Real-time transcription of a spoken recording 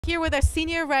Here with our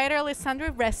senior writer, Alessandra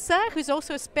Ressa, who's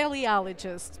also a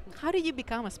speleologist. How did you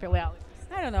become a speleologist?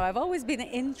 I don't know, I've always been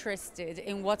interested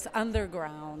in what's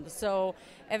underground. So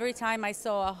every time I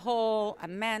saw a hole, a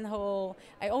manhole,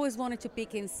 I always wanted to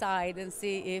peek inside and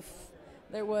see if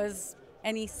there was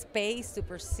any space to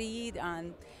proceed.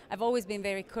 And I've always been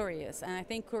very curious. And I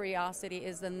think curiosity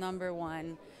is the number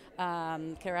one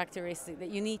characteristic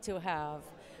that you need to have.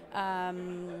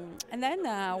 And then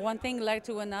one thing led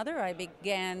to another. I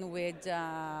began with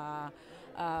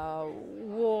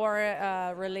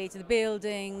war-related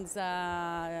buildings,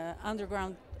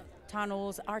 underground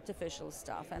tunnels, artificial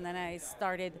stuff. And then I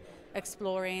started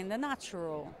exploring the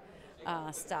natural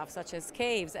stuff, such as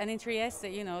caves. And in Trieste,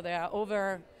 you know, there are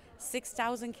over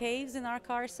 6,000 caves in our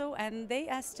Carso, and they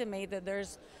estimate that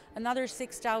there's another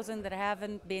 6,000 that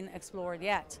haven't been explored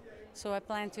yet. So I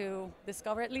plan to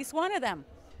discover at least one of them.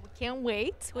 Can't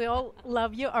wait. We all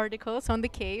love your articles on the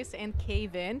caves and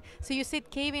cave-in. So you said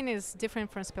cave-in is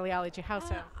different from speleology. How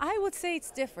so? I would say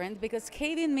it's different because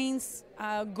cave-in means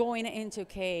going into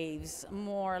caves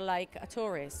more like a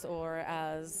tourist or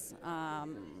as,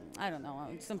 I don't know,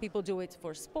 some people do it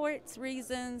for sports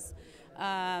reasons.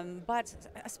 But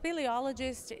a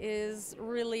speleologist is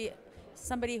really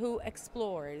somebody who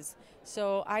explores.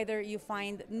 So either you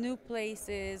find new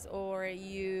places or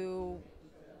you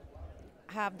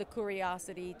have the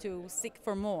curiosity to seek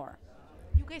for more.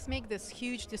 You guys make this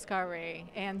huge discovery,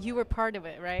 and you were part of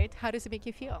it, right? How does it make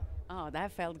you feel? Oh,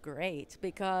 that felt great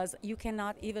because you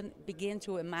cannot even begin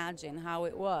to imagine how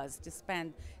it was to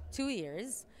spend 2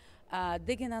 years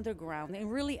digging underground in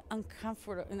really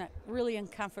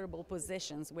uncomfortable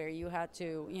positions where you had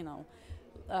to, you know,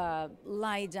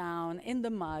 lie down in the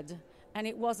mud, and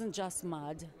it wasn't just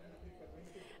mud.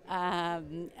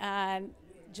 And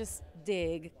just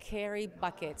dig, carry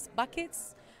buckets.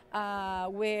 Buckets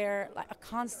were like a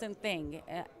constant thing,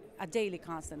 a daily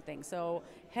constant thing. So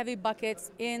heavy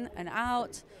buckets in and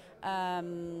out.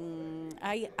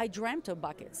 I dreamt of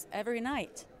buckets every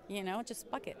night, you know,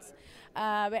 just buckets.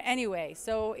 But anyway,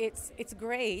 so it's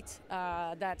great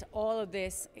that all of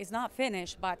this is not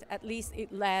finished, but at least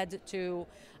it led to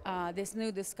this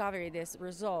new discovery, this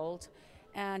result.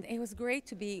 And it was great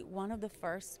to be one of the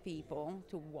first people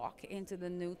to walk into the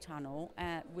new tunnel,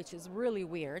 which is really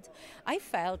weird. I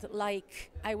felt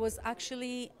like I was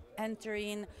actually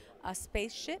entering a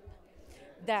spaceship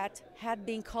that had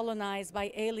been colonized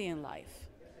by alien life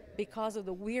because of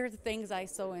the weird things I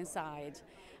saw inside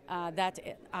that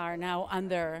are now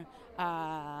under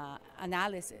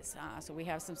analysis. So we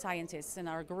have some scientists in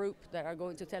our group that are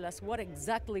going to tell us what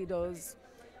exactly those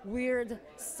weird,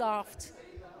 soft,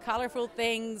 colorful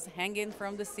things hanging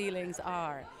from the ceilings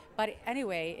are. But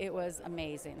anyway, it was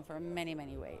amazing for many,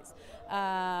 many ways.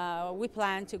 We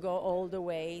plan to go all the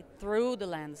way through the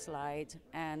landslide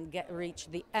and reach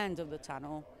the end of the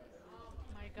tunnel,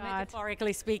 My God.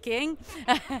 metaphorically speaking,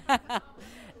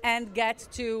 and get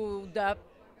to the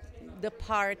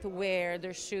part where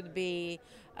there should be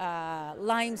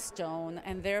limestone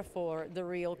and therefore the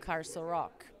real Carso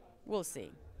rock. We'll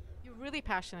see. You're really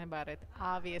passionate about it,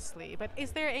 obviously. But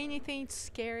is there anything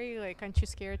scary? Like, aren't you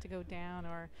scared to go down?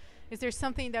 Or is there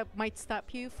something that might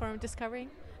stop you from discovering?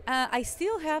 I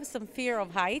still have some fear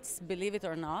of heights, believe it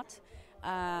or not.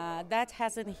 That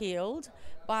hasn't healed,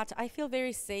 but I feel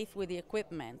very safe with the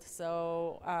equipment.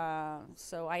 So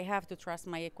I have to trust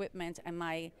my equipment and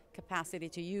my capacity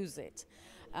to use it.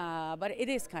 But it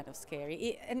is kind of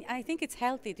scary. And I think it's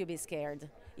healthy to be scared.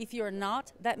 If you're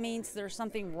not, that means there's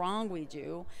something wrong with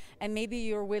you, and maybe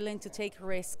you're willing to take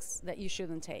risks that you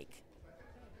shouldn't take.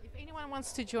 If anyone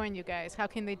wants to join you guys, how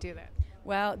can they do that?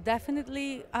 Well,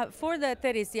 definitely for the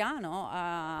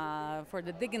Theresiano, for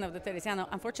the digging of the Theresiano,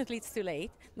 unfortunately it's too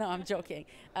late. No, I'm joking.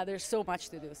 There's so much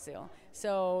to do still.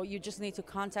 So you just need to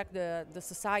contact the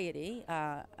society,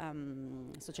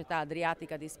 Società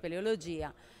Adriatica di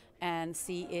Speleologia, and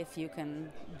see if you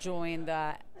can join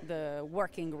the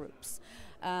working groups.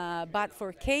 But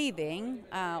for caving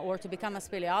or to become a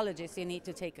speleologist, you need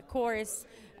to take a course,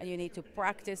 and you need to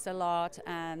practice a lot,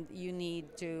 and you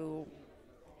need to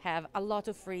have a lot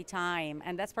of free time,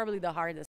 and that's probably the hardest